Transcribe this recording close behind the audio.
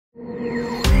Hey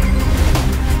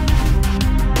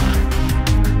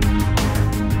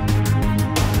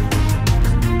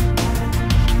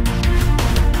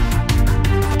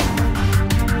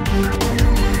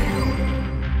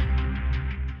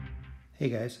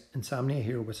guys, Insomnia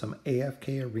here with some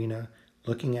AFK Arena,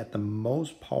 looking at the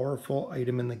most powerful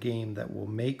item in the game that will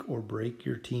make or break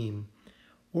your team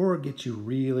or get you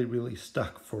really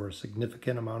stuck for a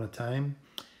significant amount of time.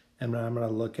 And I'm going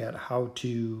to look at how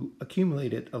to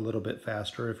accumulate it a little bit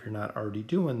faster if you're not already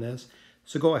doing this.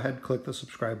 So go ahead, click the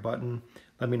subscribe button.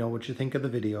 Let me know what you think of the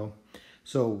video.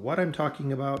 So what I'm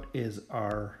talking about is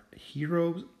our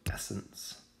Hero's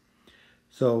Essence.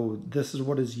 So this is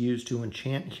what is used to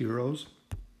enchant heroes.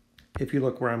 If you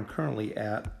look where I'm currently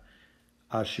at,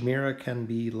 Chimera can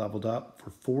be leveled up for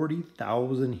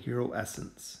 40,000 Hero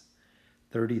Essence.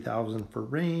 30,000 for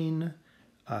Rain.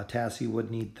 Tassie would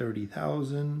need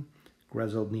 30,000.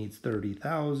 Grizzled needs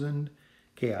 30,000.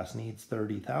 Chaos needs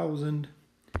 30,000.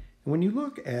 And when you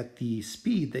look at the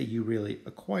speed that you really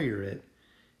acquire it,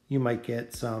 you might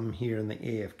get some here in the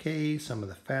AFK, some of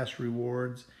the fast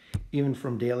rewards. Even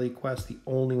from daily quests, the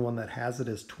only one that has it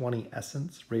is 20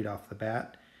 essence right off the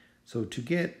bat. So to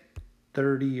get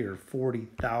 30 or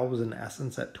 40,000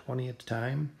 essence at 20 at a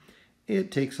time, it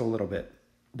takes a little bit.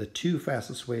 The two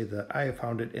fastest way that I have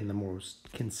found it in the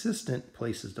most consistent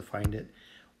places to find it,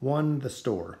 one, the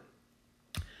store.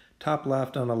 Top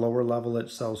left on a lower level, it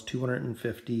sells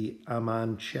 250. I'm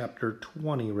on chapter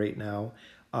 20 right now,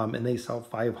 and they sell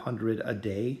 500 a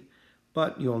day.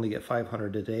 But you only get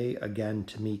 500 a day, again,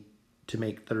 to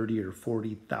make 30 or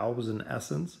 40,000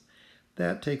 essence.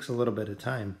 That takes a little bit of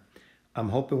time. I'm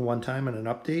hoping one time in an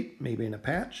update, maybe in a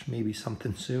patch, maybe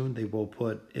something soon, they will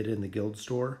put it in the guild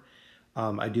store.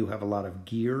 I do have a lot of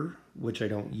gear, which I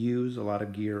don't use, a lot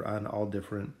of gear on all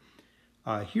different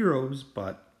heroes,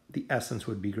 but the essence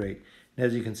would be great. And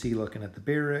as you can see, looking at the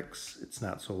barracks, it's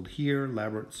not sold here.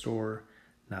 Labyrinth store,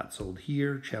 not sold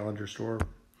here. Challenger store,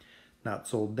 not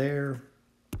sold there.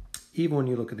 Even when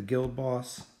you look at the guild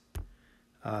boss,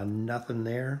 nothing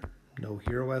there, no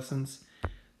hero essence.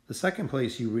 The second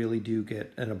place you really do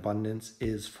get an abundance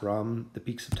is from the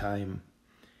Peaks of Time.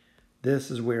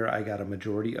 This is where I got a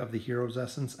majority of the hero's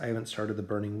essence. I haven't started the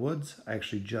Burning Woods. I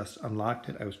actually just unlocked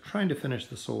it. I was trying to finish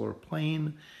the Solar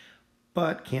Plane,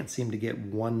 but can't seem to get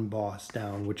one boss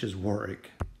down, which is Warwick.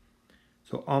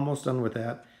 So almost done with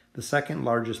that. The second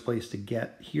largest place to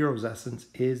get hero's essence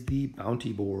is the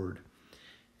bounty board.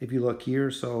 If you look here,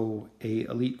 so a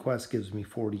elite quest gives me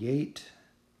 48.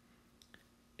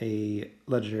 A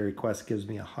legendary quest gives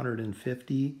me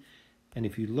 150. And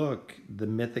if you look, the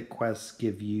mythic quests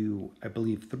give you, I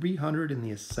believe, 300, and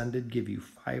the ascended give you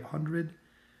 500.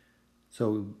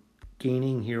 So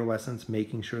gaining hero essence,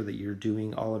 making sure that you're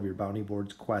doing all of your bounty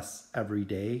boards quests every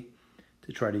day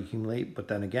to try to accumulate. But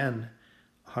then again,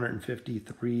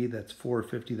 153, that's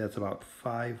 450, that's about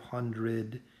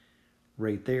 500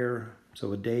 right there.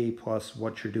 So a day plus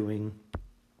what you're doing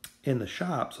in the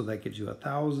shop, so that gives you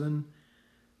 1,000.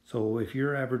 So if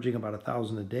you're averaging about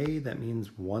 1,000 a day, that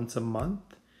means once a month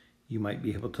you might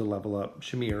be able to level up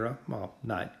Chimera. Well,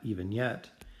 not even yet,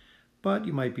 but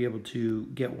you might be able to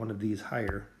get one of these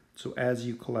higher. So as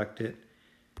you collect it,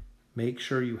 make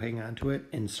sure you hang on to it,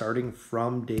 and starting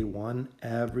from day one,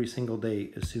 every single day,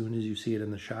 as soon as you see it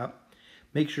in the shop,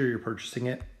 make sure you're purchasing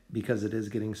it because it is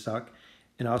getting stuck,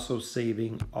 and also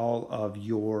saving all of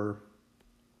your,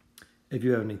 if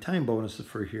you have any time bonuses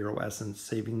for hero essence,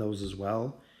 saving those as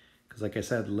well. Because like I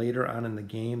said, later on in the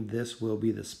game, this will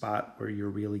be the spot where you're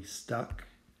really stuck.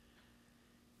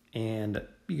 And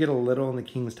you get a little in the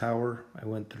King's Tower. I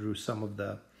went through some of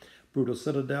the Brutal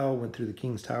Citadel, went through the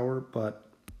King's Tower,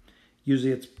 but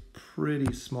usually it's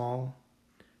pretty small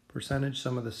percentage.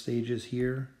 Some of the stages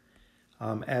here,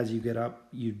 as you get up,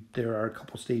 there are a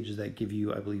couple stages that give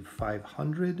you, I believe,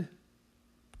 500.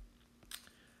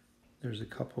 There's a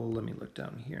couple, let me look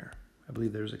down here. I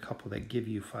believe there's a couple that give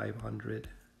you 500.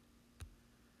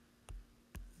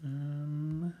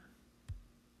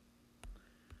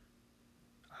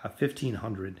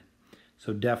 1,500.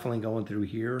 So definitely going through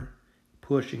here,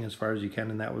 pushing as far as you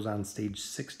can, and that was on stage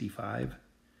 65.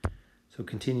 So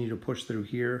continue to push through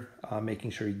here, making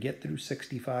sure you get through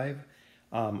 65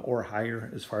 or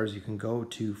higher as far as you can go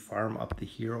to farm up the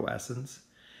hero essence.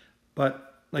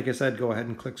 But like I said, go ahead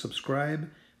and click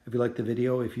subscribe if you like the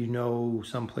video. If you know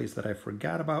some place that I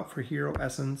forgot about for hero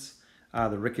essence,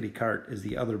 the rickety cart is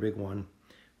the other big one.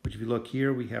 Which if you look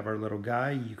here, we have our little guy.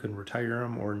 You can retire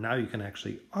them, or now you can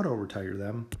actually auto-retire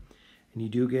them. And you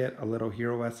do get a little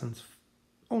hero essence,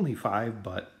 only 5,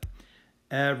 but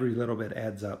every little bit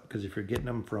adds up. Because if you're getting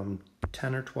them from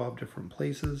 10 or 12 different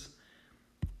places,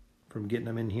 from getting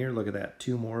them in here. Look at that,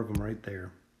 2 more of them right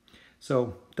there.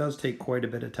 So it does take quite a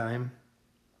bit of time,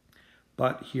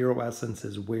 but Hero Essence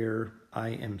is where I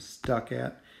am stuck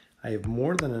at. I have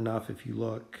more than enough if you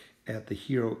look at the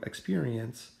hero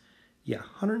experience. Yeah,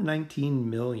 119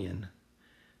 million.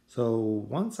 So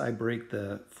once I break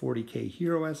the 40k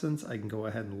Hero Essence, I can go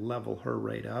ahead and level her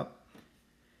right up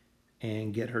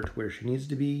and get her to where she needs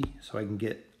to be so I can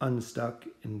get unstuck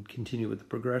and continue with the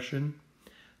progression.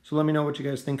 So let me know what you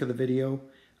guys think of the video.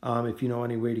 If you know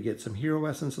any way to get some Hero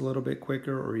Essence a little bit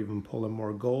quicker or even pull in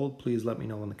more gold, please let me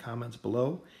know in the comments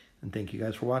below. And thank you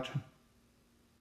guys for watching.